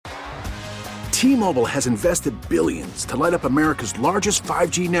T-Mobile has invested billions to light up America's largest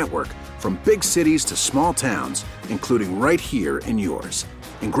 5G network, from big cities to small towns, including right here in yours.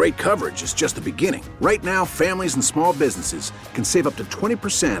 And great coverage is just the beginning. Right now, families and small businesses can save up to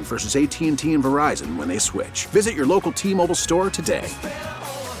 20% versus AT&T and Verizon when they switch. Visit your local T-Mobile store today.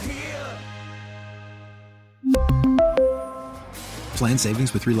 Plan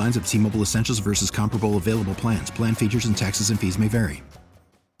savings with 3 lines of T-Mobile Essentials versus comparable available plans. Plan features and taxes and fees may vary.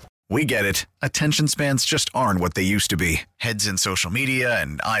 We get it. Attention spans just aren't what they used to be. Heads in social media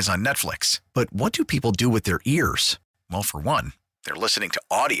and eyes on Netflix. But what do people do with their ears? Well, for one, they're listening to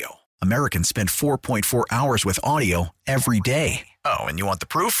audio. Americans spend 4.4 hours with audio every day. Oh, and you want the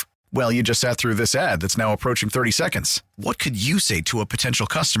proof? Well, you just sat through this ad that's now approaching 30 seconds. What could you say to a potential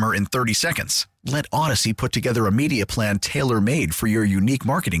customer in 30 seconds? Let Odyssey put together a media plan tailor-made for your unique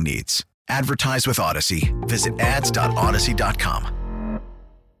marketing needs. Advertise with Odyssey. Visit ads.odyssey.com.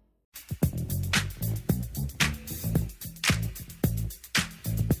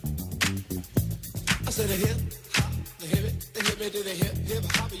 I said a hip hop, the hip me to the hip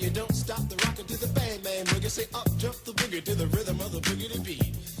hop, you don't stop the rockin' to the bang bang boogie. Say up jump the boogie to the rhythm of the boogie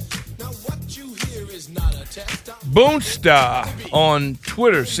beat. Now what you hear is not a test. Boonstar on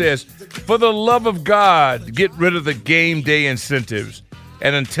Twitter says, for the love of God, get rid of the game day incentives.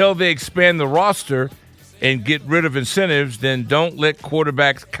 And until they expand the roster and get rid of incentives, then don't let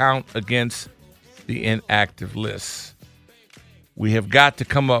quarterbacks count against the inactive list. We have got to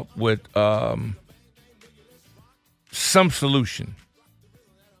come up with some solution.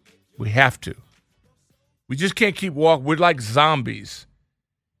 We have to. We just can't keep walking. We're like zombies.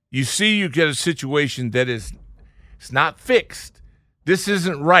 You see, you get a situation that it's not fixed. This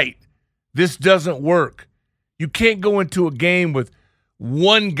isn't right. This doesn't work. You can't go into a game with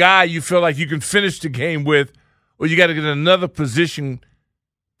one guy you feel like you can finish the game with, or you got to get another position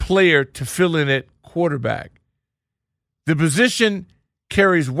player to fill in at quarterback. The position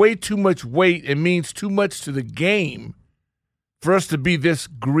carries way too much weight and means too much to the game for us to be this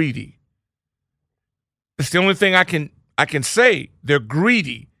greedy. It's the only thing I can say. They're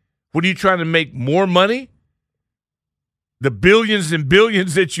greedy. What are you trying to make more money? The billions and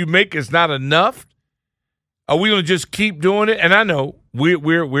billions that you make is not enough? Are we going to just keep doing it? And I know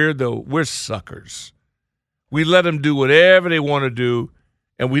we're suckers. We let them do whatever they want to do,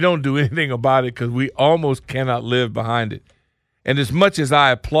 and we don't do anything about it because we almost cannot live behind it. And as much as I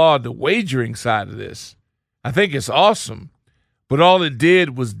applaud the wagering side of this, I think it's awesome. But all it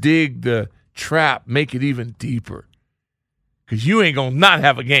did was dig the trap, make it even deeper. Because you ain't going to not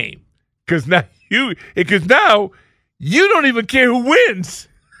have a game. Because now you don't even care who wins.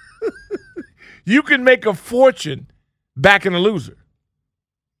 You can make a fortune backing a loser.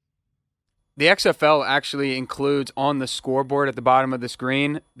 The XFL actually includes on the scoreboard at the bottom of the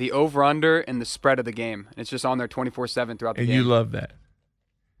screen the over-under and the spread of the game. It's just on there 24/7 throughout the game. And you love that.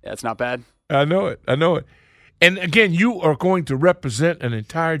 Yeah, it's not bad. I know it. And again, you are going to represent an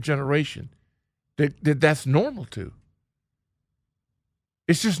entire generation that's normal to.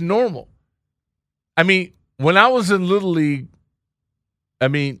 It's just normal. I mean, when I was in Little League,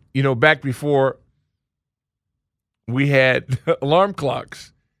 back before we had alarm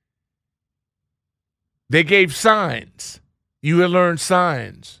clocks, they gave signs. You had learned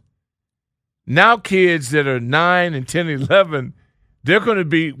signs. Now kids that are 9 and 10, 11, they're going to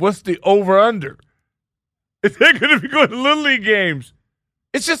be, what's the over-under? They're going to be going to Little League games.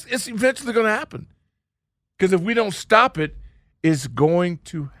 It's eventually going to happen. Because if we don't stop it, it's going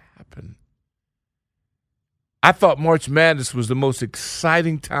to happen. I thought March Madness was the most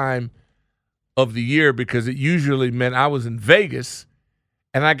exciting time of the year because it usually meant I was in Vegas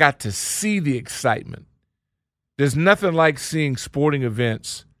and I got to see the excitement. There's nothing like seeing sporting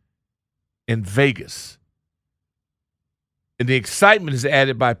events in Vegas. And the excitement is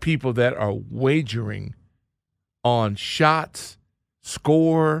added by people that are wagering on shots,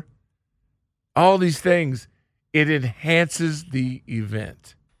 score, all these things. It enhances the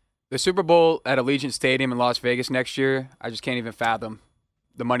event. The Super Bowl at Allegiant Stadium in Las Vegas next year, I just can't even fathom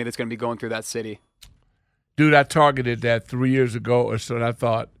the money that's going to be going through that city. Dude, I targeted that 3 years ago or so, and I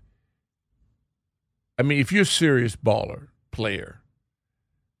thought, if you're a serious baller, player,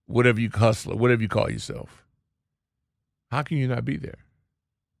 whatever you hustler, whatever you call yourself, how can you not be there?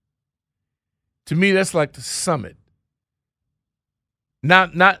 To me, that's like the summit.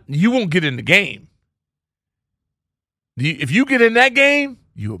 Not you won't get in the game. If you get in that game,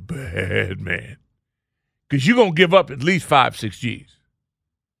 you're a bad man. Because you're going to give up at least 5, 6 G's.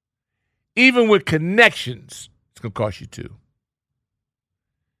 Even with connections, it's going to cost you 2.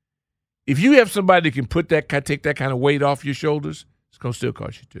 If you have somebody that can take that kind of weight off your shoulders, it's going to still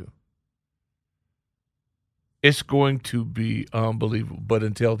cost you 2. It's going to be unbelievable. But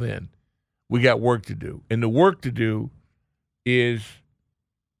until then, we got work to do. And the work to do is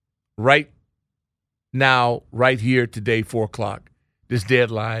right now, right here, today, 4 o'clock, this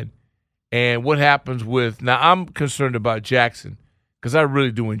deadline. And what happens with – now, I'm concerned about Jackson because I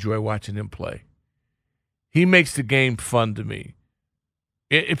really do enjoy watching him play. He makes the game fun to me.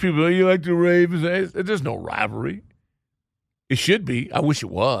 If people you like the Ravens, there's no rivalry. It should be. I wish it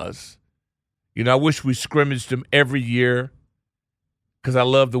was. You know, I wish we scrimmaged them every year because I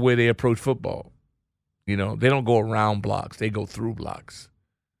love the way they approach football. You know, they don't go around blocks. They go through blocks.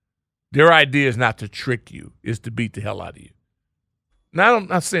 Their idea is not to trick you. It's to beat the hell out of you. Now, I'm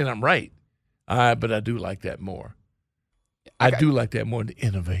not saying I'm right, but I do like that more. I do like that more than the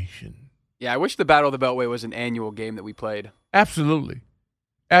innovation. Yeah, I wish the Battle of the Beltway was an annual game that we played. Absolutely.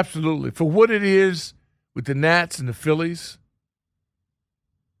 Absolutely. For what it is with the Nats and the Phillies,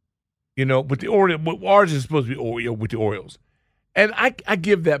 you know, but the Orioles, ours is supposed to be with the Orioles. And I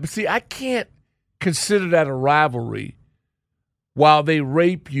give that. But see, I can't consider that a rivalry while they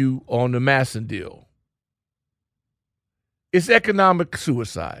rape you on the Masson deal. It's economic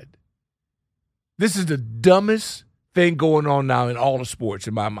suicide. This is the dumbest thing going on now in all the sports,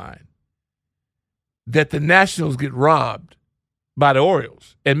 in my mind. That the Nationals get robbed by the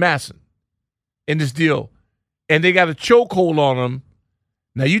Orioles and Masson in this deal. And they got a chokehold on them.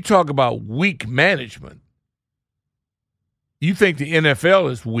 Now, you talk about weak management. You think the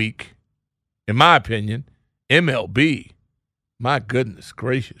NFL is weak, in my opinion. MLB, my goodness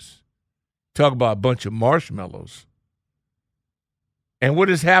gracious. Talk about a bunch of marshmallows. And what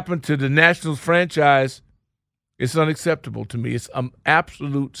has happened to the Nationals franchise is unacceptable to me. It's an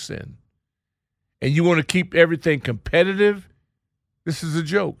absolute sin. And you want to keep everything competitive? This is a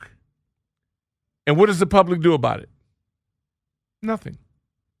joke. And what does the public do about it? Nothing.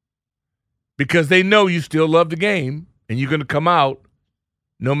 Because they know you still love the game and you're going to come out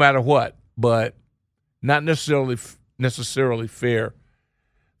no matter what, but not necessarily fair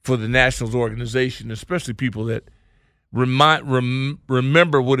for the Nationals organization, especially people that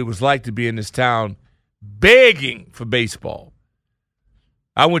remember what it was like to be in this town begging for baseball.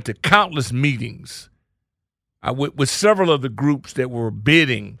 I went to countless meetings. I went with several of the groups that were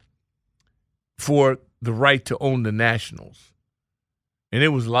bidding for the right to own the Nationals. And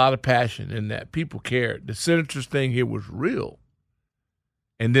there was a lot of passion in that. People cared. The Senators thing here was real.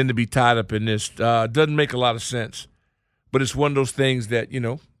 And then to be tied up in this doesn't make a lot of sense. But it's one of those things that, you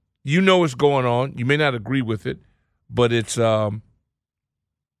know what's going on. You may not agree with it, but it's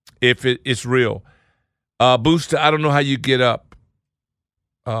it's real. Booster, I don't know how you get up,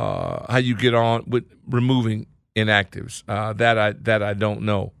 how you get on with removing inactives. That I don't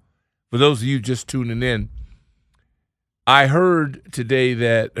know. For those of you just tuning in, I heard today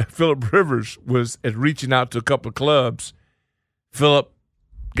that Phillip Rivers was reaching out to a couple of clubs. Phillip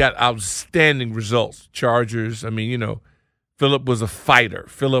got outstanding results. Chargers, Phillip was a fighter.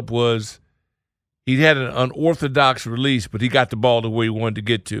 He had an unorthodox release, but he got the ball to where he wanted to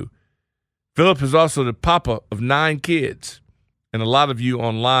get to. Phillip is also the papa of 9 kids, and a lot of you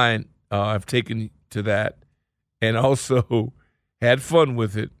online have taken to that and also had fun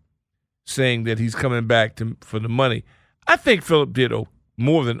with it, saying that he's coming back for the money. I think Phillip did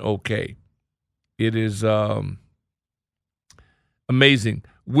more than okay. It is amazing.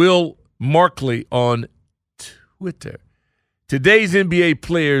 Will Markley on Twitter. Today's NBA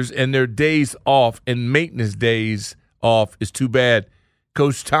players and their days off and maintenance days off is too bad.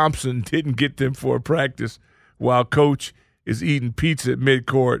 Coach Thompson didn't get them for a practice while Coach is eating pizza at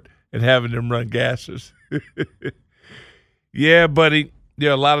midcourt and having them run gassers. Yeah, buddy, there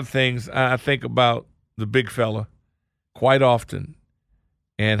are a lot of things I think about the big fella quite often,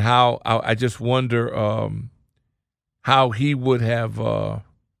 and how I just wonder how he would have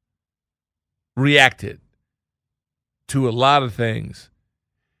reacted to a lot of things.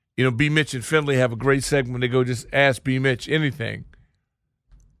 B. Mitch and Finley have a great segment. They go, just ask B. Mitch anything.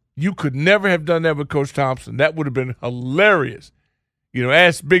 You could never have done that with Coach Thompson. That would have been hilarious.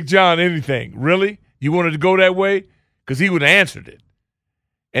 Ask Big John anything. Really? You wanted to go that way? Because he would have answered it.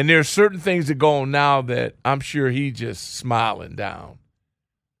 And there are certain things that go on now that I'm sure he just smiling down.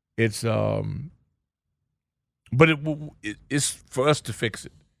 It's but it's for us to fix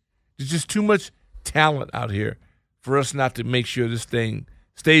it. There's just too much talent out here for us not to make sure this thing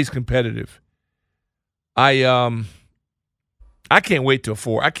stays competitive. I can't wait till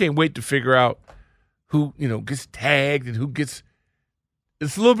 4. I can't wait to figure out who gets tagged and who gets.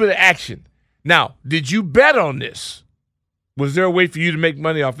 It's a little bit of action. Now, did you bet on this? Was there a way for you to make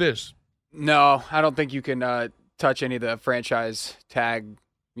money off this? No, I don't think you can touch any of the franchise tag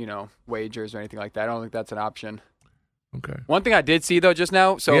wagers or anything like that. I don't think that's an option. Okay. One thing I did see, though, just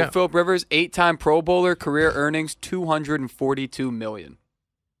now, Phillip Rivers, 8-time Pro Bowler, career earnings, $242 million.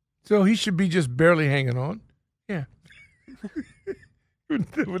 So he should be just barely hanging on. Yeah.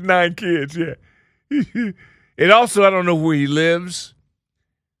 With 9 kids, yeah. And also, I don't know where he lives,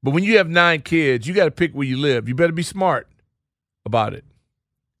 but when you have 9 kids, you got to pick where you live. You better be smart about it.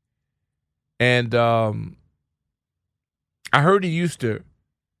 And I heard he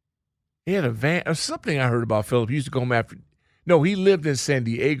had a van or something. I heard about Phillip. He used to go home after. No, he lived in San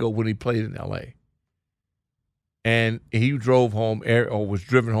Diego when he played in L.A. And he drove home or was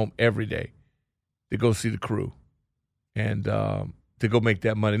driven home every day to go see the crew and to go make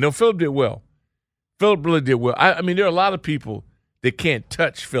that money. No, Phillip did well. Phillip really did well. I mean, there are a lot of people that can't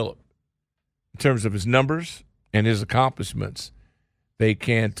touch Phillip in terms of his numbers and his accomplishments. They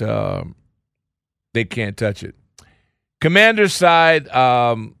can't touch it. Commander's side,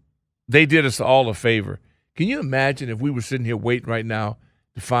 they did us all a favor. Can you imagine if we were sitting here waiting right now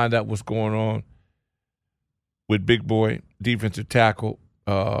to find out what's going on with Big Boy, defensive tackle?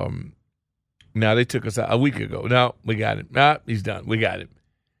 Now, they took us out a week ago. No, we got him. He's done. We got him.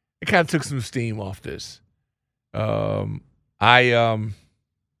 It kind of took some steam off this. I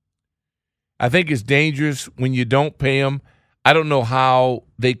think it's dangerous when you don't pay them. I don't know how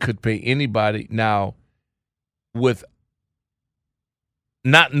they could pay anybody now with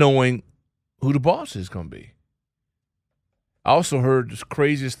not knowing who the boss is going to be. I also heard this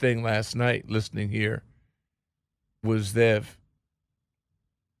craziest thing last night listening here was that if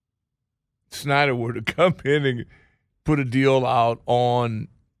Snyder were to come in and put a deal out on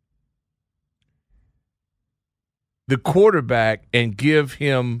the quarterback and give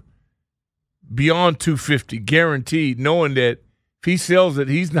him beyond $250 guaranteed, knowing that if he sells it,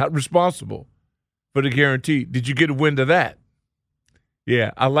 he's not responsible for the guarantee. Did you get a wind of that?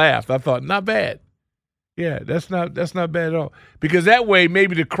 Yeah, I laughed. I thought, not bad. Yeah, that's not bad at all. Because that way,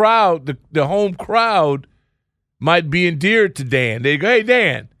 maybe the crowd, the home crowd, might be endeared to Dan. They go, hey,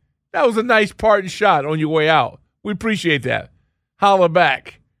 Dan, that was a nice parting shot on your way out. We appreciate that. Holler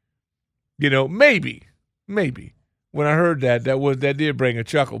back. Maybe. When I heard that did bring a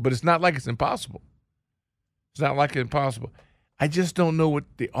chuckle. But it's not like it's impossible. It's not like it's impossible. I just don't know what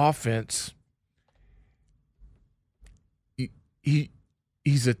the offense.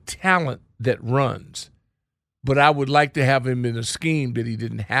 He's a talent that runs, but I would like to have him in a scheme that he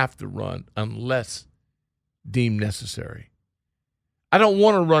didn't have to run unless deemed necessary. I don't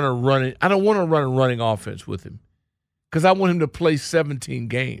want to run a running offense with him because I want him to play 17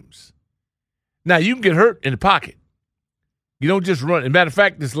 games. Now, you can get hurt in the pocket. You don't just run. As a matter of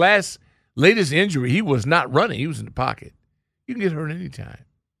fact, this latest injury, he was not running. He was in the pocket. You can get hurt anytime.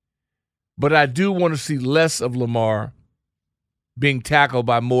 But I do want to see less of Lamar being tackled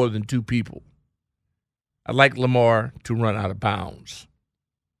by more than 2 people. I'd like Lamar to run out of bounds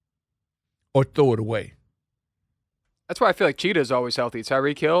or throw it away. That's why I feel like Cheetah is always healthy.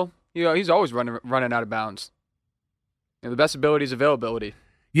 Tyreek Hill, he's always running out of bounds. The best ability is availability.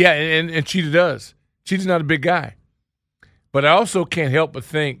 Yeah, and Cheetah does. Cheetah's not a big guy. But I also can't help but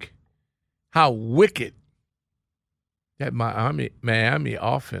think how wicked that Miami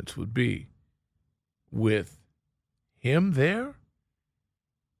offense would be with him there.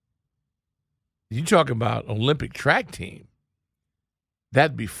 You talking about Olympic track team.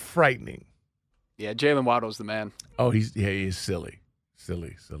 That'd be frightening. Yeah, Jalen Waddle's the man. Oh, he is silly.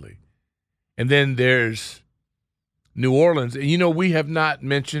 And then there's New Orleans. And, we have not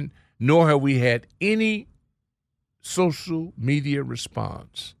mentioned, nor have we had any social media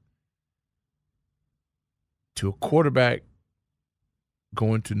response to a quarterback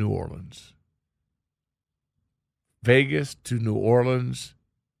going to New Orleans. Vegas to New Orleans.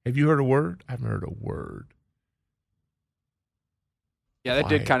 Have you heard a word? I haven't heard a word. Yeah, that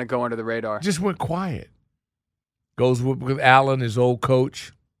did kind of go under the radar. Just went quiet. Goes with Allen, his old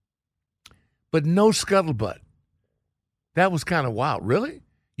coach. But no scuttlebutt. That was kind of wild. Really?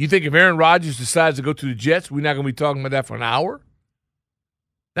 You think if Aaron Rodgers decides to go to the Jets, we're not going to be talking about that for an hour?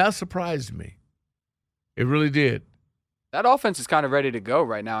 That surprised me. It really did. That offense is kind of ready to go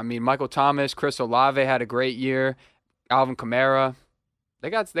right now. I mean, Michael Thomas, Chris Olave had a great year. Alvin Kamara. They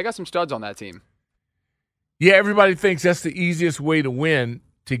got some studs on that team. Yeah, everybody thinks that's the easiest way to win,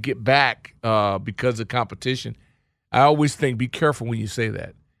 to get back because of competition. I always think be careful when you say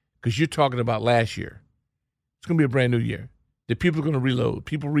that because you're talking about last year. It's going to be a brand new year. The people are going to reload.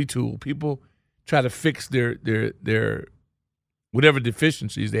 People retool. People try to fix their whatever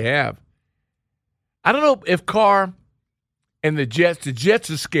deficiencies they have. I don't know if Carr and the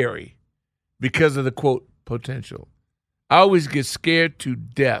Jets are scary because of the, quote, potential. I always get scared to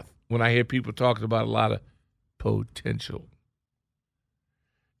death when I hear people talking about a lot of potential.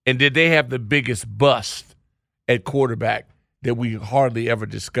 And did they have the biggest bust at quarterback that we hardly ever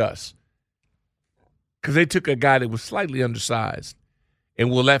discuss? Because they took a guy that was slightly undersized, and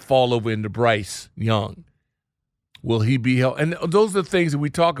will that fall over into Bryce Young? Will he be held? And those are the things that we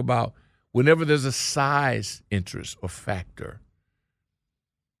talk about whenever there's a size interest or factor.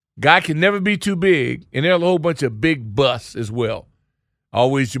 Guy can never be too big, and there are a whole bunch of big busts as well.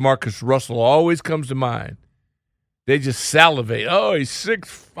 Always Jamarcus Russell always comes to mind. They just salivate. Oh, he's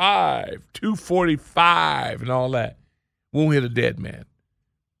 6'5", 245, and all that. Won't hit a dead man.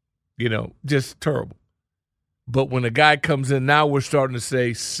 Just terrible. But when a guy comes in, now we're starting to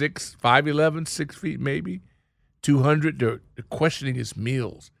say 5'11", 6 feet maybe, 200. They're questioning his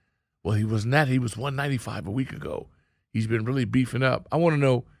meals. Well, he wasn't that. He was 195 a week ago. He's been really beefing up. I want to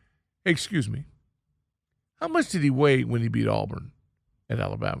know, hey, excuse me, how much did he weigh when he beat Auburn at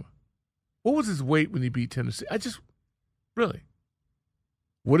Alabama? What was his weight when he beat Tennessee? Really.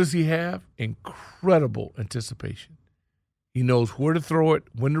 What does he have? Incredible anticipation. He knows where to throw it,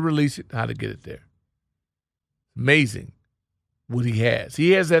 when to release it, how to get it there. Amazing what he has.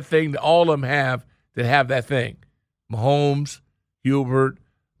 He has that thing that all of them have that have that thing. Mahomes, Hubert,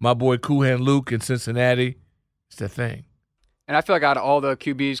 my boy Kuhan Luke in Cincinnati. It's that thing. And I feel like out of all the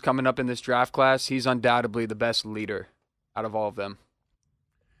QBs coming up in this draft class, he's undoubtedly the best leader out of all of them.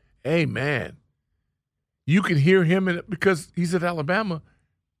 Hey, man. You can hear him because he's at Alabama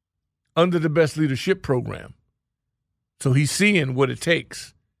under the best leadership program. So he's seeing what it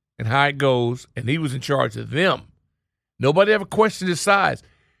takes and how it goes, and he was in charge of them. Nobody ever questioned his size.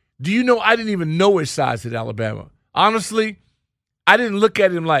 Do you know I didn't even know his size at Alabama? Honestly, I didn't look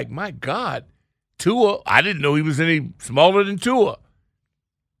at him like, my God, Tua, I didn't know he was any smaller than Tua.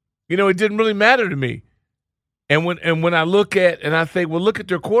 It didn't really matter to me. And when I look at and I think, well, look at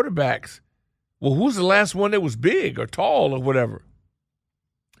their quarterbacks. Well, who's the last one that was big or tall or whatever?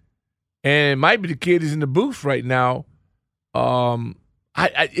 And it might be the kid who's in the booth right now. I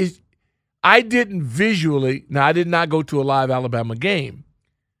didn't visually. Now, I did not go to a live Alabama game,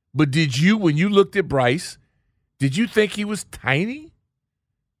 but did you? When you looked at Bryce, did you think he was tiny?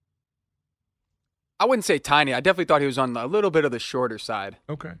 I wouldn't say tiny. I definitely thought he was on a little bit of the shorter side.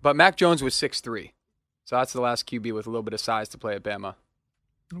 Okay, but Mac Jones was 6'3", so that's the last QB with a little bit of size to play at Bama.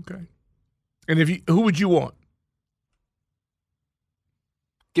 Okay, and who would you want?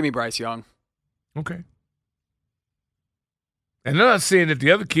 Give me Bryce Young. Okay. And I'm not saying that the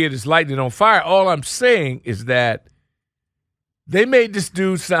other kid is lighting it on fire. All I'm saying is that they made this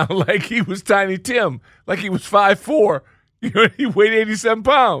dude sound like he was Tiny Tim, like he was 5'4". He weighed 87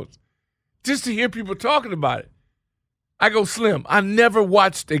 pounds. Just to hear people talking about it. I go, Slim, I never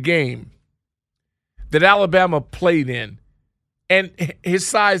watched a game that Alabama played in, and his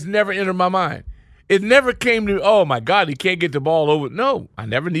size never entered my mind. It never came to, oh, my God, he can't get the ball over. No, I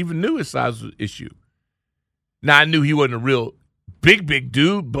never even knew his size was an issue. Now, I knew he wasn't a real big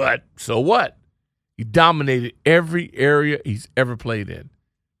dude, but so what? He dominated every area he's ever played in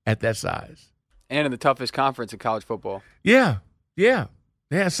at that size. And in the toughest conference in college football. Yeah.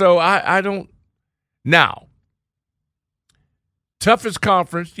 So I don't. Now, toughest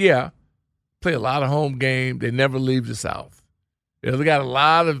conference, yeah. Play a lot of home games. They never leave the South. They got a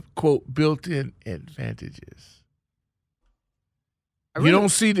lot of, quote, built-in advantages. You don't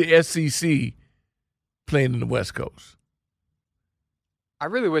see the SEC playing in the West Coast. I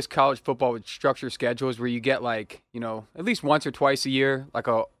really wish college football would structure schedules where you get at least once or twice a year, like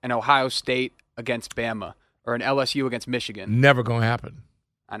an Ohio State against Bama or an LSU against Michigan. Never going to happen.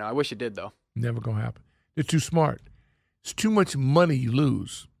 I know. I wish it did, though. Never going to happen. They're too smart. It's too much money you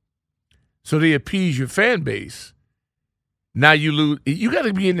lose. So they appease your fan base. Now you lose. You got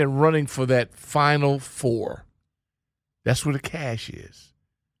to be in there running for that Final Four. That's where the cash is.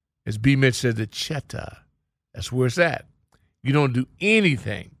 As B. Mitch said, the cheddar. That's where it's at. You don't do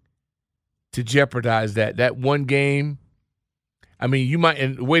anything to jeopardize that. That one game, I mean, you might,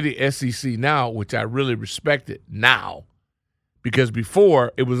 and the way the SEC now, which I really respect it now, because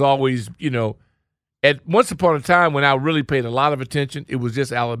before it was always, at once upon a time when I really paid a lot of attention, it was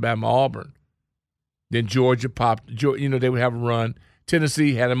just Alabama, Auburn. Then Georgia popped, they would have a run.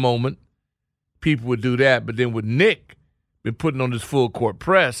 Tennessee had a moment. People would do that. But then with Nick, been putting on this full court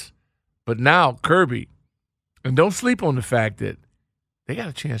press, but now Kirby, and don't sleep on the fact that they got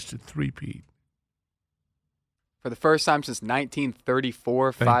a chance to three-peat. For the first time since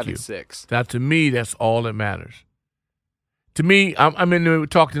 1934, 5-6. Now, to me, that's all that matters. To me, I'm in there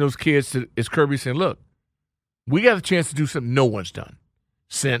talking to those kids. It's Kirby saying, look, we got a chance to do something no one's done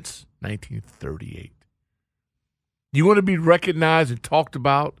since 1938. You want to be recognized and talked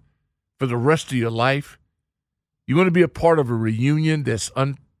about for the rest of your life? You want to be a part of a reunion that's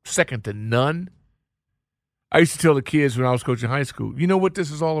second to none? I used to tell the kids when I was coaching high school, you know what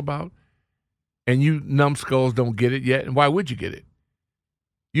this is all about? And you numbskulls don't get it yet, and why would you get it?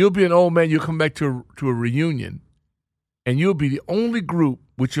 You'll be an old man, you'll come back to a reunion, and you'll be the only group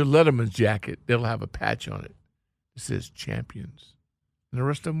with your Letterman's jacket that'll have a patch on it that says champions, and the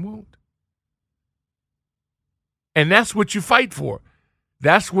rest of them won't. And that's what you fight for.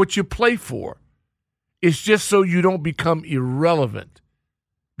 That's what you play for. It's just so you don't become irrelevant.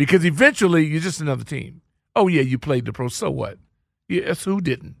 Because eventually, you're just another team. Oh, yeah, you played the pro, so what? Yes, who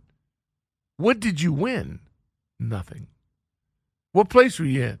didn't? What did you win? Nothing. What place were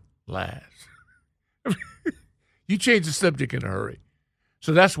you in? Last. You change the subject in a hurry.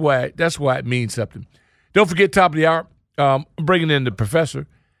 So that's why it means something. Don't forget, top of the hour, I'm bringing in the professor,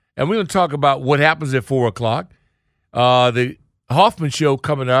 and we're going to talk about what happens at 4 o'clock. The Hoffman Show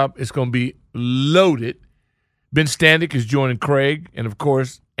coming up is going to be loaded. Ben Standick is joining Craig and, of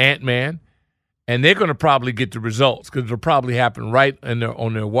course, Ant-Man. And they're going to probably get the results because it'll probably happen right on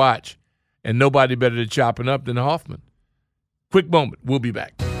their watch. And nobody better to chopping up than Hoffman. Quick moment. We'll be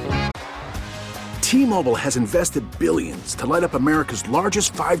back. T-Mobile has invested billions to light up America's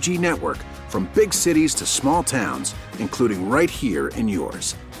largest 5G network, from big cities to small towns, including right here in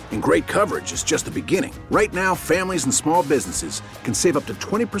yours. And great coverage is just the beginning. Right now, families and small businesses can save up to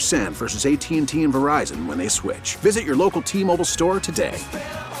 20% versus AT&T and Verizon when they switch. Visit your local T-Mobile store today.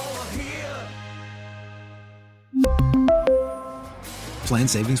 Plan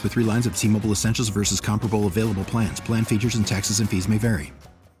savings with 3 lines of T-Mobile Essentials versus comparable available plans. Plan features and taxes and fees may vary.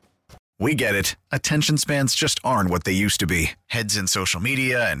 We get it. Attention spans just aren't what they used to be. Heads in social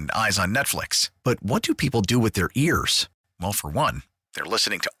media and eyes on Netflix. But what do people do with their ears? Well, for one, they're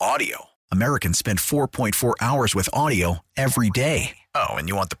listening to audio. Americans spend 4.4 hours with audio every day. Oh, and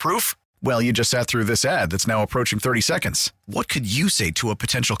you want the proof? Well, you just sat through this ad that's now approaching 30 seconds. What could you say to a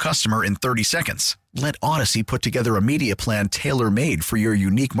potential customer in 30 seconds? Let Odyssey put together a media plan tailor-made for your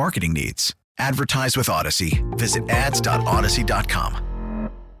unique marketing needs. Advertise with Odyssey. Visit ads.odyssey.com.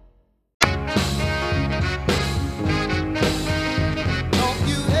 Don't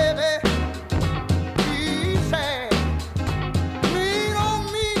you ever be sad. Lean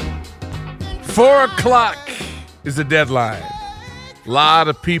on me. 4 o'clock is the deadline. A lot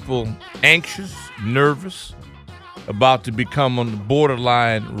of people anxious, nervous, about to become on the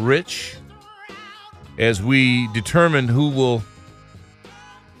borderline rich as we determine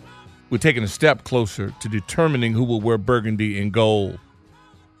we're taking a step closer to determining who will wear burgundy and gold.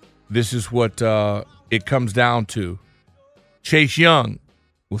 This is what it comes down to. Chase Young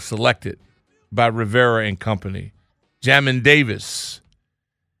was selected by Rivera and Company. Jamin Davis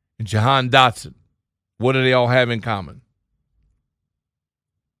and Jahan Dotson. What do they all have in common?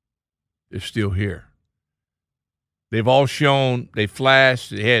 They're still here. They've all shown, they flashed,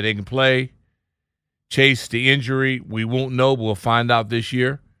 they can play. Chase, the injury, we won't know, but we'll find out this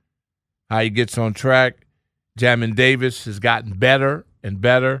year how he gets on track. Jamin Davis has gotten better and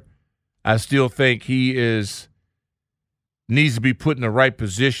better. I still think he needs to be put in the right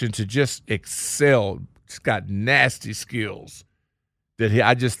position to just excel. He's got nasty skills.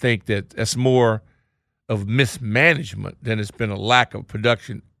 I just think that's more of mismanagement than it's been a lack of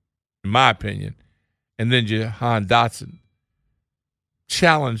production, in my opinion. And then Jahan Dotson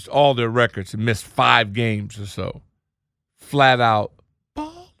challenged all their records and missed 5 games or so. Flat out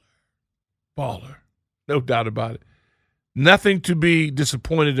baller. No doubt about it. Nothing to be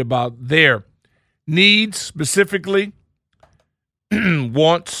disappointed about there. Needs specifically,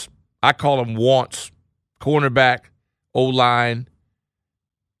 wants, I call them wants, cornerback, O-line,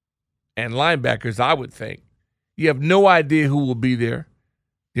 and linebackers, I would think. You have no idea who will be there.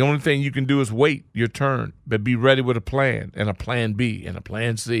 The only thing you can do is wait your turn, but be ready with a plan and a plan B and a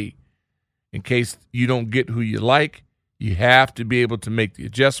plan C. In case you don't get who you like, you have to be able to make the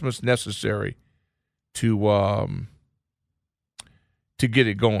adjustments necessary to get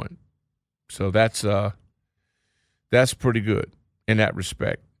it going. So that's pretty good in that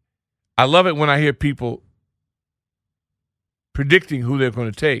respect. I love it when I hear people predicting who they're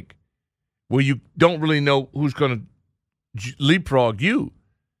going to take, where you don't really know who's going to leapfrog you.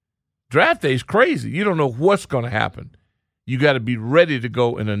 Draft day is crazy. You don't know what's going to happen. You got to be ready to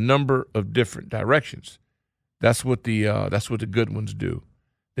go in a number of different directions. That's what the good ones do.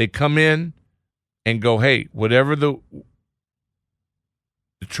 They come in and go, hey, whatever the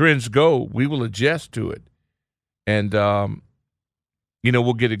trends go, we will adjust to it, and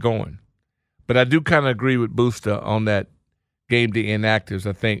we'll get it going. But I do kind of agree with Booster on that game day inactives.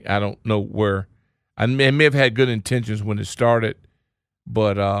 I don't know where. I may have had good intentions when it started,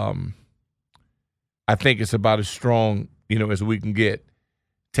 but I think it's about as strong, as we can get.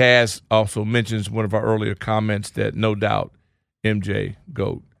 Taz also mentions one of our earlier comments that no doubt MJ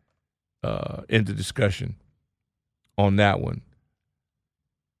GOAT into discussion on that one.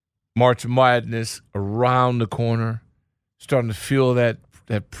 March Madness around the corner, starting to feel that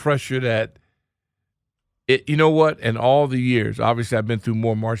pressure that you know what? In all the years, obviously I've been through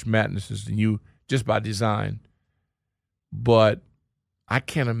more March Madnesses than you just by design, but I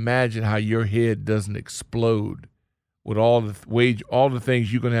can't imagine how your head doesn't explode with all the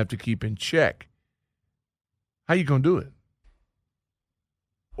things you're going to have to keep in check. How you going to do it?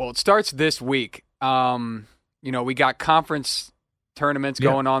 Well, it starts this week. We got conference tournaments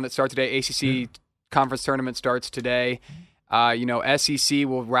going on that start today. ACC conference tournament starts today. SEC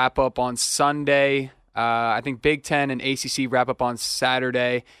will wrap up on Sunday. I think Big Ten and ACC wrap up on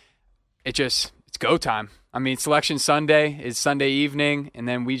Saturday. It's go time. I mean, Selection Sunday is Sunday evening, and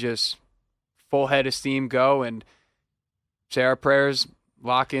then we just full head of steam go and say our prayers,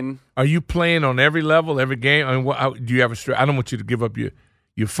 lock in. Are you playing on every level, every game? I mean, do you have I don't want you to give up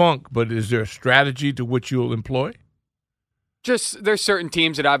your funk, but is there a strategy to which you'll employ? Just there's certain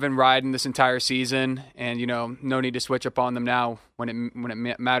teams that I've been riding this entire season, and no need to switch up on them now when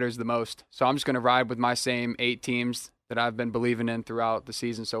it matters the most. So I'm just going to ride with my same 8 teams that I've been believing in throughout the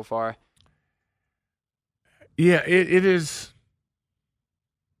season so far. Yeah, it is.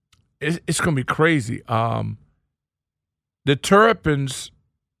 It's going to be crazy. The Terrapins,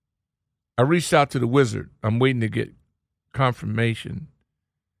 I reached out to the Wizard. I'm waiting to get confirmation.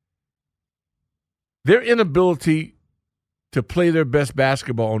 Their inability to play their best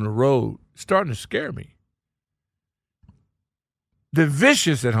basketball on the road is starting to scare me. They're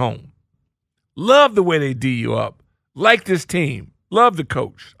vicious at home. Love the way they D you up. Like this team. Love the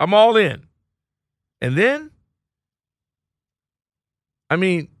coach. I'm all in. And then,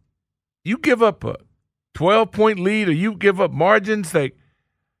 you give up a 12-point lead or you give up margins, like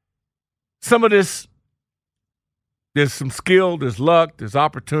some of this, there's some skill, there's luck, there's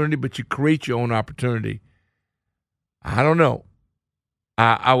opportunity, but you create your own opportunity. I don't know.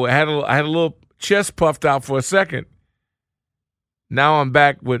 I had a little chest puffed out for a second. Now I'm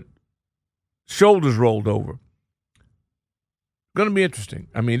back with shoulders rolled over. Going to be interesting.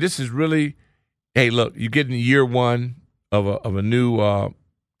 I mean, this is really, hey, look, you're getting year one of a new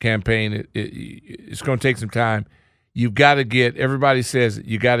campaign. It's going to take some time. You've got to get, everybody says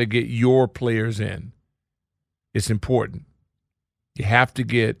you got to get your players in. It's important. You have to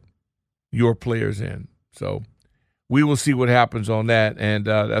get your players in. So we will see what happens on that, and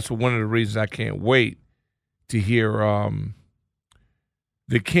that's one of the reasons I can't wait to hear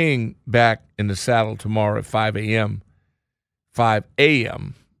the King back in the saddle tomorrow at 5 a.m. 5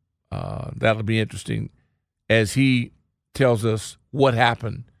 a.m. That'll be interesting as he tells us what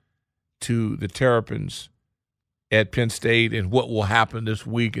happened to the Terrapins at Penn State and what will happen this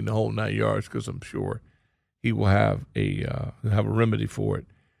week in the whole 9 yards, because I'm sure he will have a remedy for it.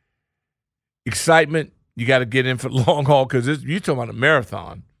 Excitement, you got to get in for the long haul because you're talking about a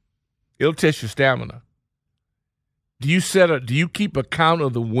marathon. It'll test your stamina. Do you keep a count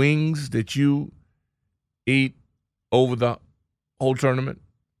of the wings that you eat over the whole tournament?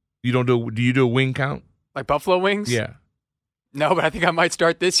 Do you do a wing count? Like buffalo wings? Yeah. No, but I think I might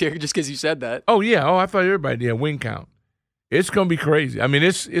start this year just because you said that. Oh, yeah. Oh, I thought everybody did a wing count. It's going to be crazy. I mean,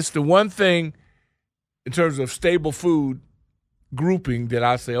 it's the one thing in terms of stable food grouping that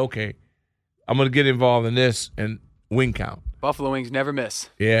I say, okay, I'm going to get involved in this and wing count. Buffalo wings never miss.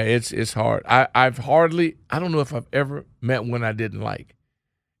 Yeah, it's hard. I don't know if I've ever met one I didn't like.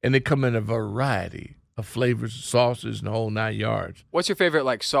 And they come in a variety of flavors, sauces, and the whole 9 yards. What's your favorite,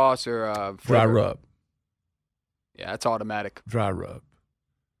 like, sauce or flavor? Dry rub. Yeah, it's automatic. Dry rub.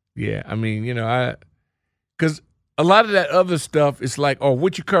 Yeah, I mean, because a lot of that other stuff is like, oh,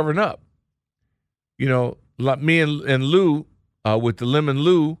 what you covering up? Like me and Lou, with the lemon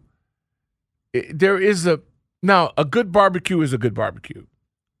Lou, there is a good barbecue is a good barbecue.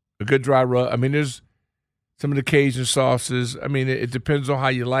 A good dry rub. I mean, there's some of the Cajun sauces. I mean, it depends on how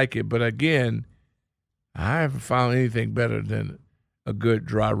you like it. But again, I haven't found anything better than a good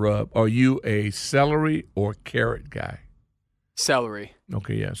dry rub. Are you a celery or carrot guy? Celery.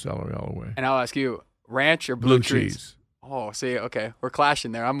 Okay, yeah, celery all the way. And I'll ask you, ranch or blue cheese? Oh, see, okay. We're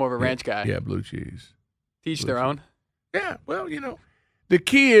clashing there. I'm more of a ranch guy. Yeah, blue cheese. Teach their own. Yeah, well, the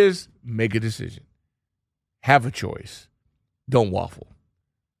key is make a decision. Have a choice. Don't waffle.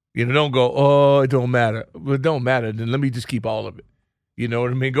 Don't go, oh, it don't matter. Well, it don't matter. Then let me just keep all of it. You know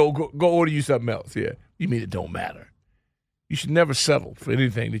what I mean? Go order you something else. Yeah. You mean it don't matter. You should never settle for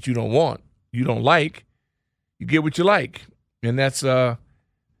anything that you don't want. you don't like, you get what you like, and that's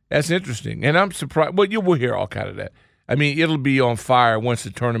interesting. And I'm surprised. Well, we'll hear all kind of that. I mean, it'll be on fire once the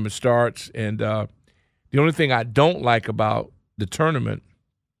tournament starts. And the only thing I don't like about the tournament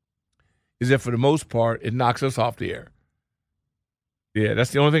is that for the most part, it knocks us off the air. Yeah,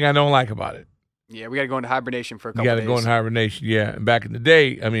 that's the only thing I don't like about it. Yeah, we got to go into hibernation for a couple days. days. You got to go into hibernation, yeah. And back in the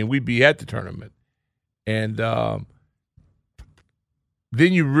day, I mean, we'd be at the tournament. And then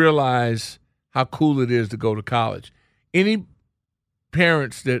you realize how cool it is to go to college. Any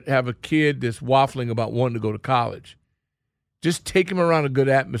parents that have a kid that's waffling about wanting to go to college, just take him around a good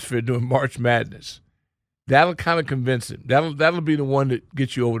atmosphere during March Madness. That'll kind of convince him. That'll be the one that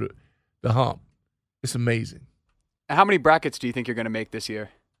gets you over the hump. It's amazing. How many brackets do you think you're going to make this year?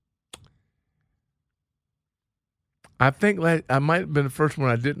 I think I might have been the first one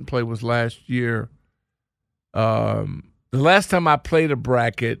I didn't play was last year. The last time I played a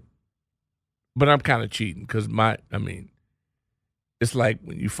bracket, but I'm kind of cheating because it's like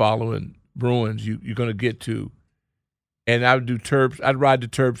when you following Bruins, you're going to get to. And I would do Terps. I'd ride the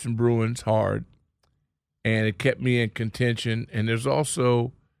Terps and Bruins hard, and it kept me in contention. And there's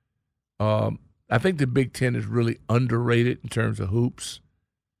also, I think the Big Ten is really underrated in terms of hoops.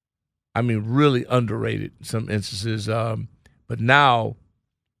 I mean, really underrated in some instances. But now,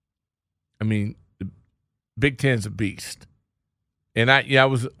 I mean, the Big Ten's a beast. And I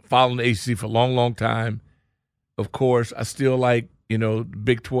was following the ACC for a long, long time. Of course, I still like, the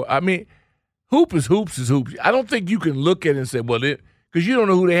Big 12. I mean, hoop is hoops is hoops. I don't think you can look at it and say, well, because you don't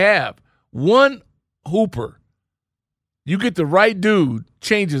know who they have. One hooper, you get the right dude,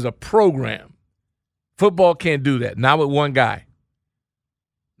 changes a program. Football can't do that. Not with one guy.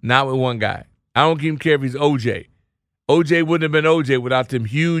 Not with one guy. I don't even care if he's OJ. OJ wouldn't have been OJ without them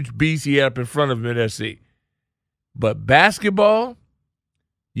huge beasts he had up in front of him at SC. But basketball,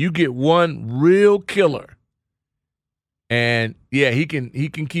 you get one real killer. And, yeah, he can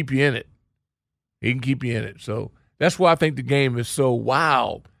keep you in it. He can keep you in it. So that's why I think the game is so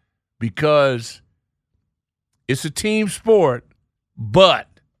wild, because it's a team sport, but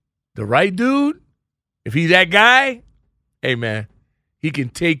the right dude, if he's that guy, hey, man, he can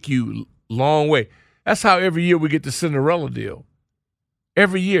take you a long way. That's how every year we get the Cinderella deal.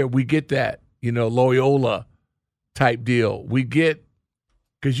 Every year we get that, Loyola type deal. We get,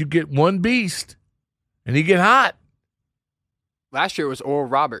 because you get one beast and he get hot. Last year it was Oral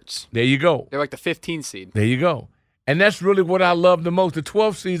Roberts. There you go. They're like the 15th seed. There you go. And that's really what I love the most. The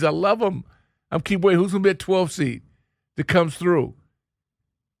 12 seeds, I love them. I'm keep waiting. Who's going to be a 12 seed that comes through?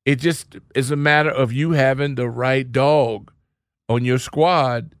 It just is a matter of you having the right dog on your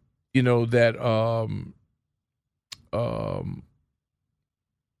squad, that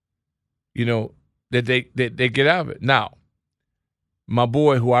that they get out of it. Now, my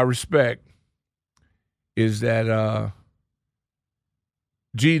boy, who I respect, is that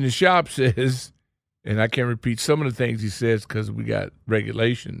G in the shop says, and I can't repeat some of the things he says because we got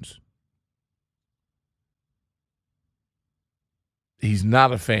regulations. He's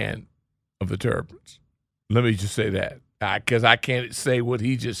not a fan of the Terrapins. Let me just say that, because I can't say what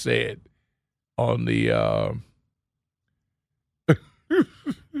he just said on the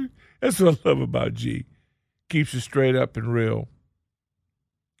that's what I love about G. Keeps it straight up and real.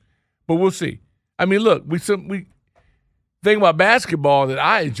 But we'll see. I mean, look, we thing about basketball that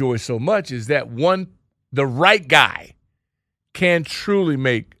I enjoy so much is that the right guy can truly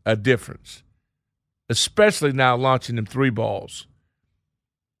make a difference, especially now launching them 3 balls,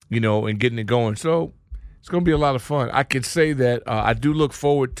 and getting it going. So it's going to be a lot of fun. I can say that I do look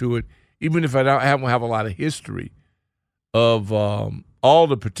forward to it, even if I don't have a lot of history of all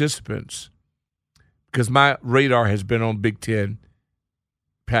the participants, because my radar has been on Big Ten,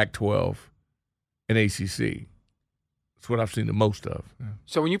 Pac-12, and ACC. That's what I've seen the most of. Yeah.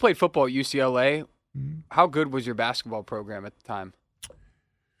 So when you played football at UCLA, how good was your basketball program at the time?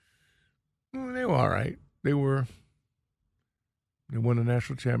 Well, they were all right. They won the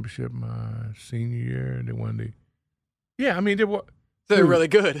national championship my senior year, and they won they were. So they're really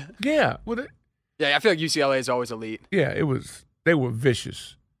good. Yeah. Yeah, I feel like UCLA is always elite. Yeah, they were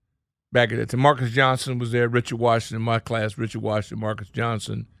vicious back at that time. Marcus Johnson was there, Richard Washington, in my class, Marcus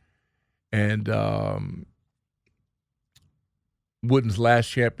Johnson, and Wooden's last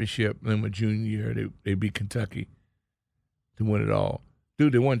championship, then with junior year, they beat Kentucky to win it all.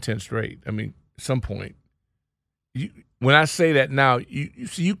 Dude, they won 10 straight. I mean, at some point, when I say that now, you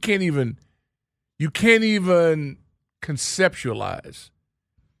see, you can't even conceptualize.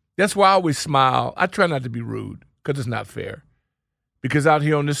 That's why I always smile. I try not to be rude because it's not fair. Because out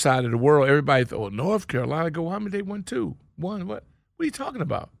here on this side of the world, everybody thought, North Carolina, go, how many they won 2? 1, what? What are you talking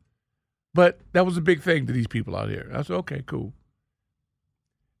about? But that was a big thing to these people out here. I said, okay, cool.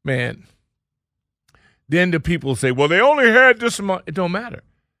 Man, then the people say, well, they only had this amount. It don't matter.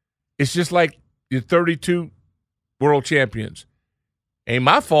 It's just like your 32 world champions. Ain't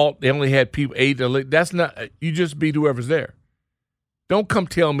my fault they only had people 8. That's not – you just beat whoever's there. Don't come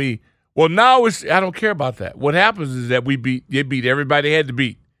tell me, well, now it's – I don't care about that. What happens is that they beat everybody they had to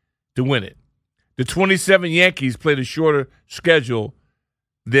beat to win it. The 27 Yankees played a shorter schedule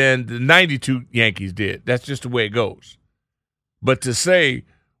than the 92 Yankees did. That's just the way it goes. But to say,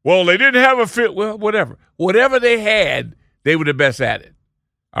 well, they didn't have a fit – well, whatever. Whatever they had, they were the best at it.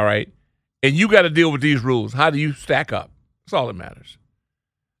 All right? And you got to deal with these rules. How do you stack up? That's all that matters.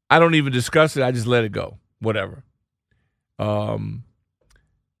 I don't even discuss it. I just let it go. Whatever.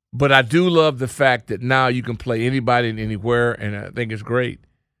 But I do love the fact that now you can play anybody and anywhere, and I think it's great.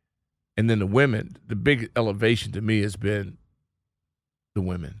 And then the women, the big elevation to me has been the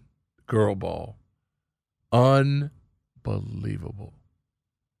women, girl ball. Unbelievable.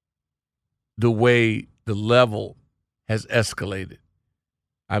 The way the level has escalated.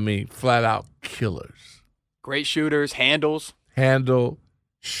 I mean, flat out killers. Great shooters, handle,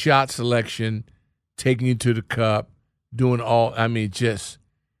 shot selection, taking you to the cup, doing all. I mean, it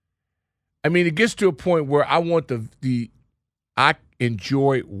gets to a point where I want I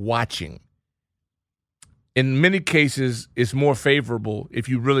enjoy watching. In many cases, it's more favorable if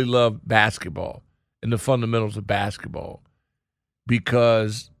you really love basketball and the fundamentals of basketball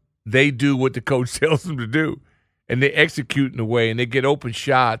because they do what the coach tells them to do. And they execute in a way, and they get open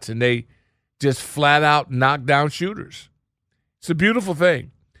shots, and they just flat out knock down shooters. It's a beautiful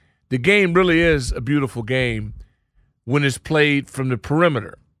thing. The game really is a beautiful game when it's played from the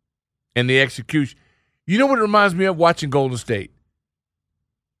perimeter and the execution. You know what it reminds me of? Watching Golden State.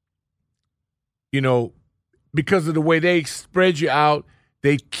 You know, because of the way they spread you out,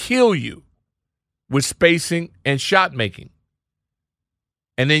 they kill you with spacing and shot making.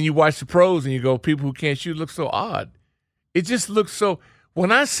 And then you watch the pros and you go, people who can't shoot look so odd. It just looks so –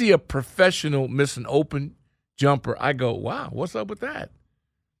 when I see a professional miss an open jumper, I go, wow, what's up with that?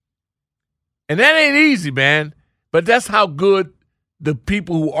 And that ain't easy, man. But that's how good the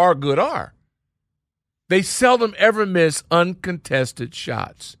people who are good are. They seldom ever miss uncontested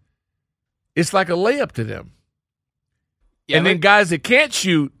shots. It's like a layup to them. Yeah, and then guys that can't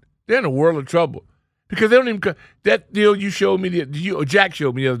shoot, they're in a world of trouble. Because they don't even – that deal you showed me, Jack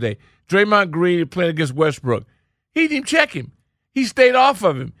showed me the other day, Draymond Green playing against Westbrook. He didn't even check him. He stayed off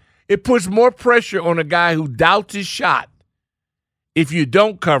of him. It puts more pressure on a guy who doubts his shot if you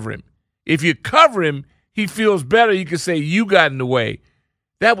don't cover him. If you cover him, he feels better. You can say you got in the way.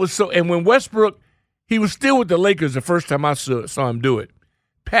 That was so – and when Westbrook, he was still with the Lakers the first time I saw him do it.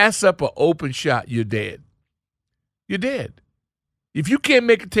 Pass up an open shot, you're dead. You're dead. If you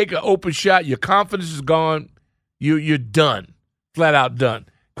can't take an open shot, your confidence is gone. You're done, flat out done.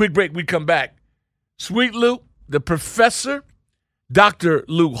 Quick break, we come back. Sweet Luke, the professor, Dr.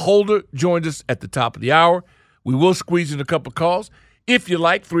 Luke Holder, joined us at the top of the hour. We will squeeze in a couple calls. If you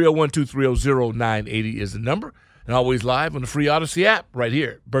like, 301-230-0980 is the number. And always live on the free Odyssey app right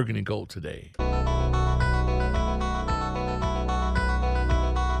here, Burgundy Gold Today.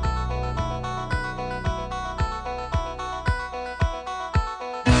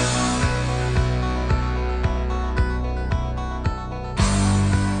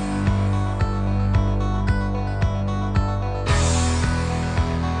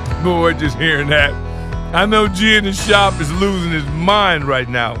 Boy, just hearing that. I know G in the shop is losing his mind right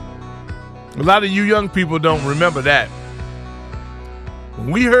now. A lot of you young people don't remember that.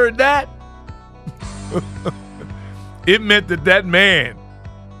 When we heard that, it meant that man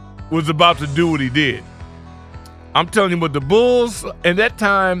was about to do what he did. I'm telling you what, the Bulls, and that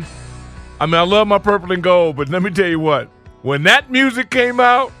time, I mean, I love my purple and gold, but let me tell you what. When that music came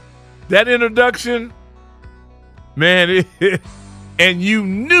out, that introduction, man, and you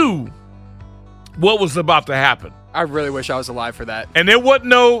knew what was about to happen. I really wish I was alive for that. And there wasn't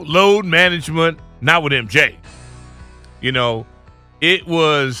no load management, not with MJ. You know, it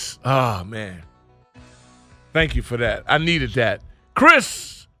was, oh, man. Thank you for that. I needed that.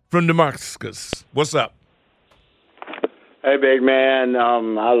 Chris from Damascus, what's up? Hey, big man.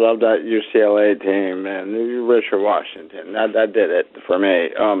 I love that UCLA team, man. Richard Washington. That did it for me.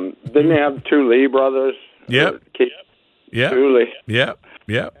 Didn't they have two Lee brothers? Yep. Yeah. Two Lee. Yep.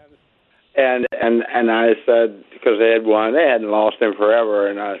 And I said, because they had won, they hadn't lost him forever,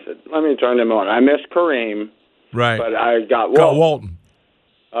 and I said, let me turn them on. I missed Kareem. Right. But I got Walton.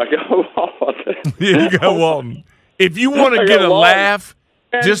 I got Walton. Yeah, you got Walton. If you want to get a laugh,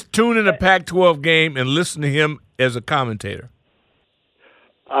 just tune in a Pac-12 game and listen to him as a commentator.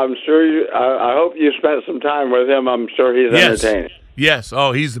 I'm sure you. I hope you spent some time with him. I'm sure he's entertaining. Yes.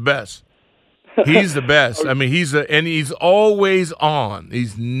 Oh, he's the best. He's the best. I mean, he's always on.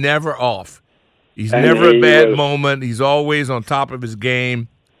 He's never off. He's never a bad moment. He's always on top of his game,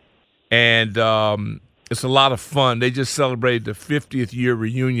 and it's a lot of fun. They just celebrated the 50th year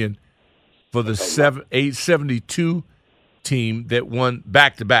reunion for the 872 team that won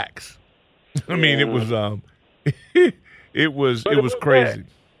back-to-backs. I mean, it was it was crazy.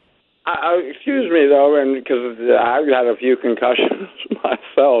 Excuse me, though, and because I've had a few concussions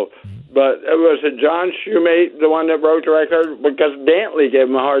myself, but was it John Shoemate, the one that broke the record? Because Dantley gave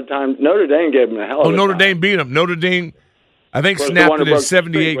him a hard time. Notre Dame gave him a hell of a time. Notre Dame beat him. Notre Dame, I think, snapped it in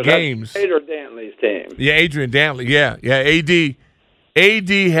 78 games. That Adrian Dantley's team. Yeah, Adrian Dantley. Yeah. AD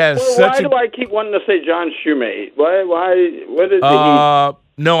has why do I keep wanting to say John Shoemate? Why? What did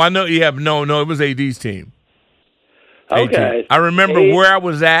he? No, I know you have. No, it was AD's team. Okay. I remember where I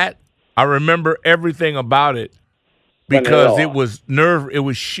was at. I remember everything about it because it was nerve.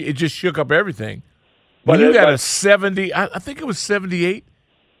 It just shook up everything. When you got a 70, I think it was 78,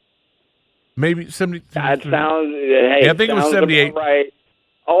 maybe 70. That sounds. Hey, I think it was 78. Right.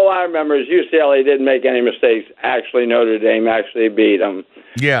 All I remember is UCLA didn't make any mistakes. Actually, Notre Dame actually beat them.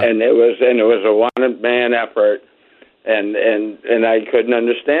 Yeah. And it was a one-man effort, and I couldn't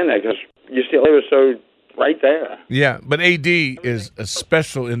understand that because UCLA was so right there. Yeah, but AD is a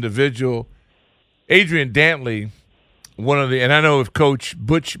special individual. Adrian Dantley, and I know if Coach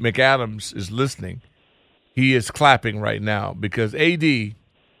Butch McAdams is listening, he is clapping right now because AD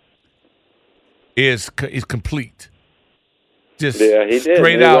is complete. Just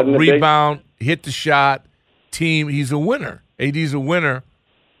straight out rebound, hit the shot, team. He's a winner. AD's a winner.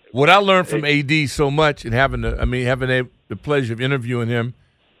 What I learned from AD so much and having the pleasure of interviewing him.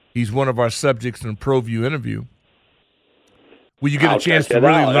 He's one of our subjects in a ProView interview. Will you get a chance to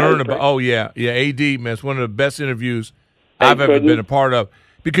really learn about? Oh yeah, AD, man, it's one of the best interviews I've ever been a part of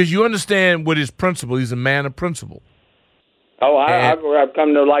because you understand what his principle. He's a man of principle. Oh, I've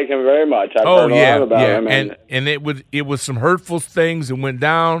come to like him very much. I've heard a lot about him, and it was some hurtful things that went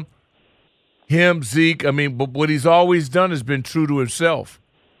down. Him, Zeke. I mean, but what he's always done has been true to himself.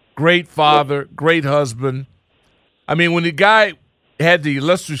 Great father, great husband. I mean, when the guy had the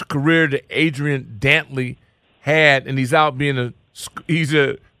illustrious career that Adrian Dantley had, and he's out he's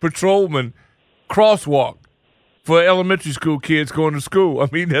a patrolman crosswalk for elementary school kids going to school. I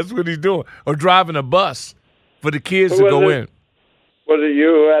mean, that's what he's doing. Or driving a bus for the kids to go in. Was it you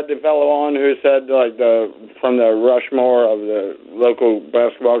who had the fellow on who said, like, from the Rushmore of the local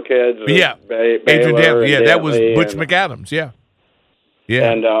basketball kids? Yeah. Adrian Dantley. Yeah, that was Butch McAdams. Yeah.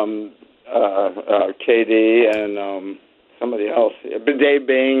 Yeah. And KD and somebody else. Dave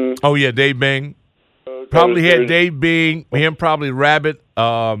Bing. Oh, yeah, Dave Bing. Probably had Dave Bing, him probably Rabbit,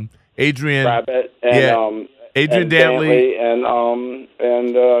 Adrian. Rabbit, and Adrian Dantley.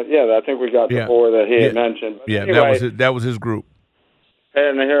 I think we got the four that he had mentioned. But anyway, that was his group.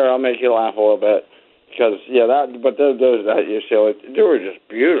 And here, I'll make you laugh a little bit. Because, those at UCLA, they were just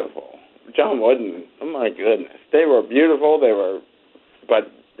beautiful. John Wooden, oh my goodness. They were beautiful,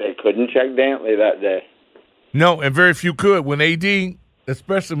 but they couldn't check Dantley that day. No, and very few could. When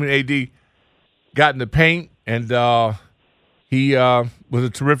especially when AD got in the paint, and he was a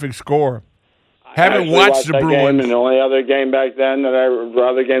terrific scorer. Haven't watched the Bruins. Game, and the only other game back then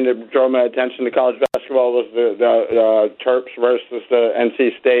that drew my attention to college basketball was the Terps versus the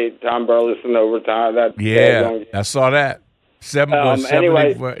NC State. Tom Burleson overtime. I saw that. 7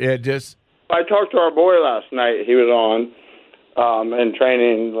 anyway, just. I talked to our boy last night. He was on in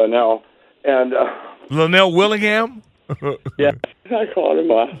training, Linnell, and. Linnell Willingham? Yeah, I called him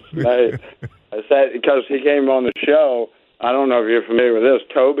last night. I said, because he came on the show, I don't know if you're familiar with this,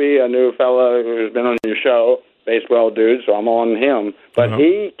 Toby, a new fella who's been on your show, baseball dude, so I'm on him. But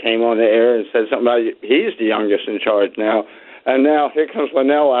he came on the air and said something about he's the youngest in charge now. And now here comes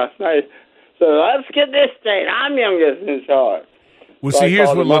Linnell last night. So let's get this straight. I'm youngest in charge. Well, see,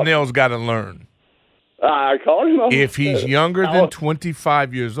 here's what Linnell's got to learn. I called him up. If he's younger than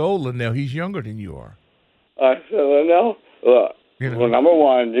 25 years old, Linnell, he's younger than you are. I said, Linnell, look, well, number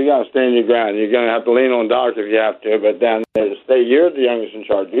one, you got to stand your ground. You're going to have to lean on Doc if you have to, but then you're the youngest in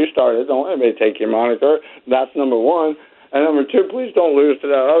charge. You started. Don't let me take your moniker. That's number one. And number two, please don't lose to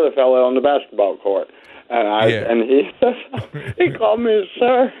that other fellow on the basketball court. And he called me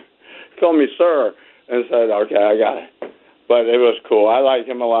sir. He called me sir and said, okay, I got it. But it was cool. I like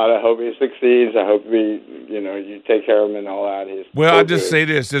him a lot. I hope he succeeds. I hope you take care of him and all that. I'll just say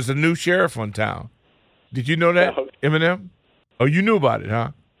this. There's a new sheriff on town. Did you know that, Eminem? Oh, you knew about it,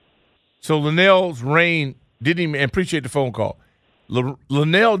 huh? So Linnell's reign didn't even – and appreciate the phone call.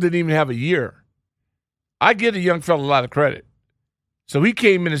 Linnell didn't even have a year. I give the young fella a lot of credit. So he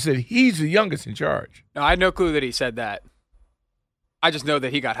came in and said he's the youngest in charge. No, I had no clue that he said that. I just know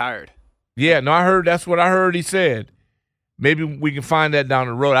that he got hired. Yeah, no, that's what I heard he said. Maybe we can find that down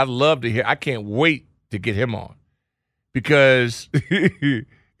the road. I'd love to hear. I can't wait to get him on. Because,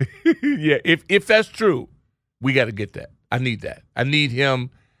 yeah, if that's true, we got to get that. I need that. I need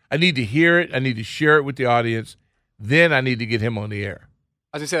him. I need to hear it. I need to share it with the audience. Then I need to get him on the air.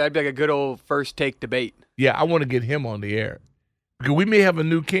 I was going to say, that'd be like a good old first take debate. Yeah, I want to get him on the air. Because we may have a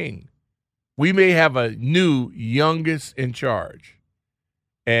new king. We may have a new youngest in charge.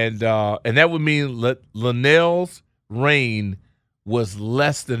 And that would mean Linnell's reign was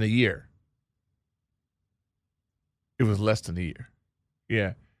less than a year. It was less than a year.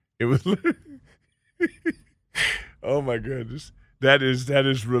 Yeah. It was. Oh, my goodness. That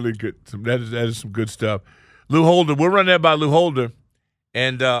is really good. That is some good stuff. Lou Holder, we'll run that by Lou Holder.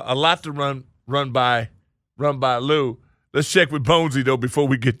 And a lot to run by Lou. Let's check with Bonesy, though, before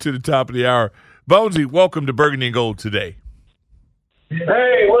we get to the top of the hour. Bonesy, welcome to Burgundy and Gold today.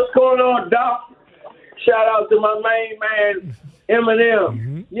 Hey, what's going on, Doc? Shout out to my main man, Eminem.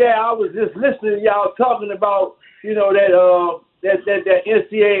 Mm-hmm. Yeah, I was just listening to y'all talking about, that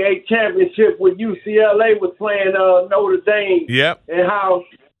NCAA championship with UCLA was playing Notre Dame. Yep. And how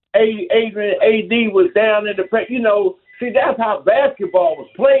Adrian AD was down in the see, that's how basketball was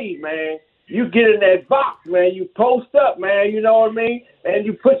played, man. You get in that box, man. You post up, man. You know what I mean? And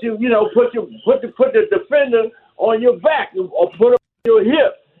you put the defender on your back or put him on your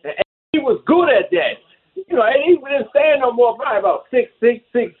hip. And he was good at that. He didn't stand no more, probably about 6'6",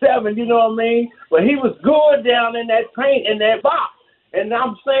 6'7", you know what I mean? But he was good down in that paint, in that box. And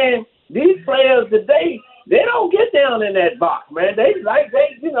I'm saying these players today, they don't get down in that box, man. They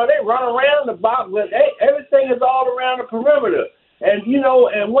run around the box, but everything is all around the perimeter. And,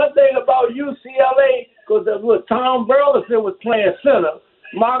 and one thing about UCLA, because Tom Burleson was playing center,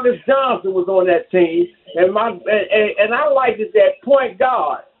 Marcus Johnson was on that team, and I liked it that point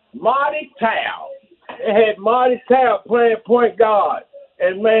guard, Marty Towle. They had Marty Towle playing point guard.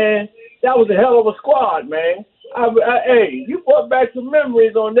 And, man, that was a hell of a squad, man. Hey, you brought back some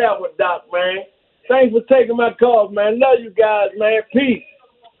memories on that one, Doc, man. Thanks for taking my calls, man. Love you guys, man. Peace.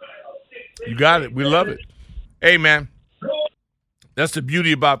 You got it. We love it. Hey, man, that's the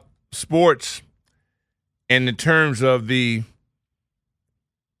beauty about sports and in terms of the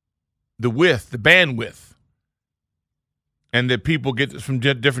bandwidth, and that people get this from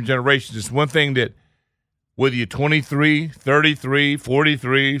different generations. It's one thing that whether you're 23, 33,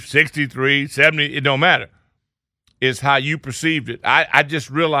 43, 63, 70, it don't matter. It's how you perceived it. I just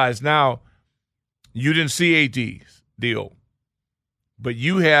realized now you didn't see AD's deal, but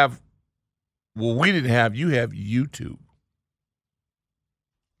you have – well, we didn't have – you have YouTube.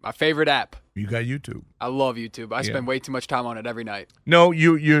 My favorite app. You got YouTube. I love YouTube. I spend way too much time on it every night. No,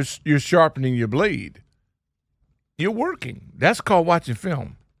 you're sharpening your blade. You're working. That's called watching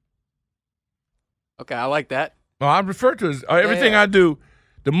film. Okay, I like that. Well, I refer to it as everything I do.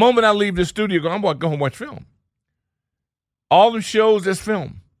 The moment I leave the studio, I'm going to go home and watch film. All the shows, that's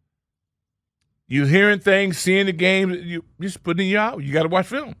film. You're hearing things, seeing the game. You just put it in your hour. You got to watch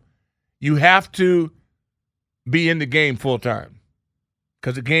film. You have to be in the game full time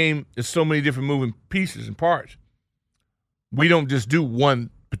because the game is so many different moving pieces and parts. We don't just do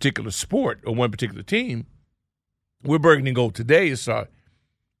one particular sport or one particular team. We're Burgundy and Gold today, so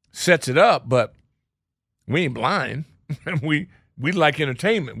sets it up, but we ain't blind. we like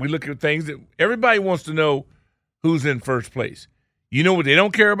entertainment. We look at things that everybody wants to know who's in first place. You know what they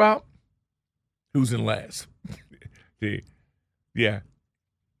don't care about? Who's in last. Yeah.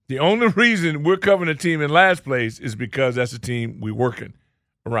 The only reason we're covering a team in last place is because that's the team we're working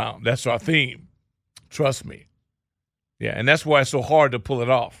around. That's our theme. Trust me. Yeah, and that's why it's so hard to pull it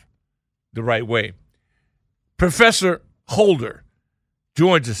off the right way. Professor Holder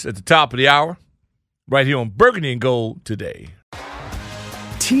joins us at the top of the hour right here on Burgundy and Gold today.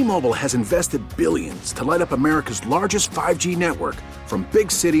 T-Mobile has invested billions to light up America's largest 5G network, from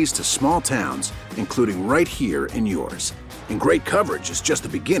big cities to small towns, including right here in yours. And great coverage is just the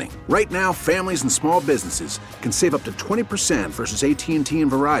beginning. Right now, families and small businesses can save up to 20% versus AT&T and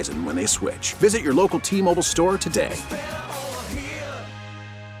Verizon when they switch. Visit your local T-Mobile store today.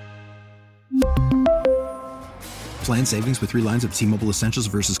 Plan savings with 3 lines of T-Mobile Essentials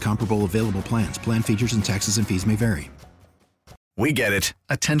versus comparable available plans. Plan features and taxes and fees may vary. We get it.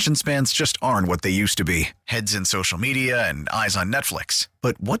 Attention spans just aren't what they used to be. Heads in social media and eyes on Netflix.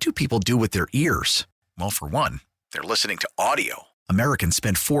 But what do people do with their ears? Well, for one, they're listening to audio. Americans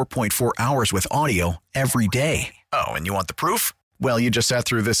spend 4.4 hours with audio every day. Oh, and you want the proof? Well, you just sat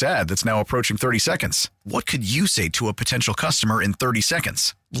through this ad that's now approaching 30 seconds. What could you say to a potential customer in 30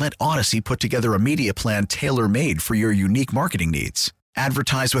 seconds? Let Odyssey put together a media plan tailor-made for your unique marketing needs.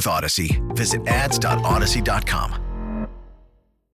 Advertise with Odyssey. Visit ads.odyssey.com.